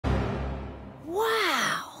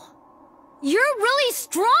You're really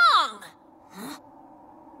strong! Huh?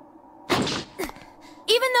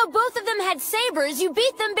 Even though both of them had sabers, you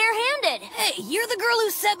beat them barehanded. Hey, you're the girl who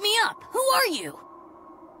set me up. Who are you?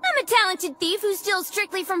 I'm a talented thief who steals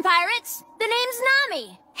strictly from pirates. The name's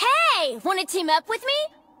Nami. Hey, wanna team up with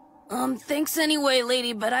me? Thanks anyway,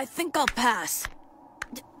 lady, but I think I'll pass.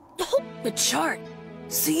 The chart.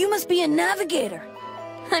 So you must be a navigator.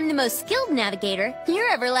 I'm the most skilled navigator you're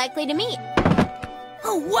ever likely to meet.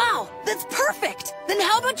 Oh, wow! That's perfect! Then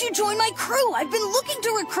how about you join my crew? I've been looking to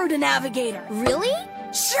recruit a navigator. Really?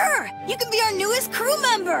 Sure! You can be our newest crew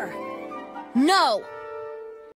member! No!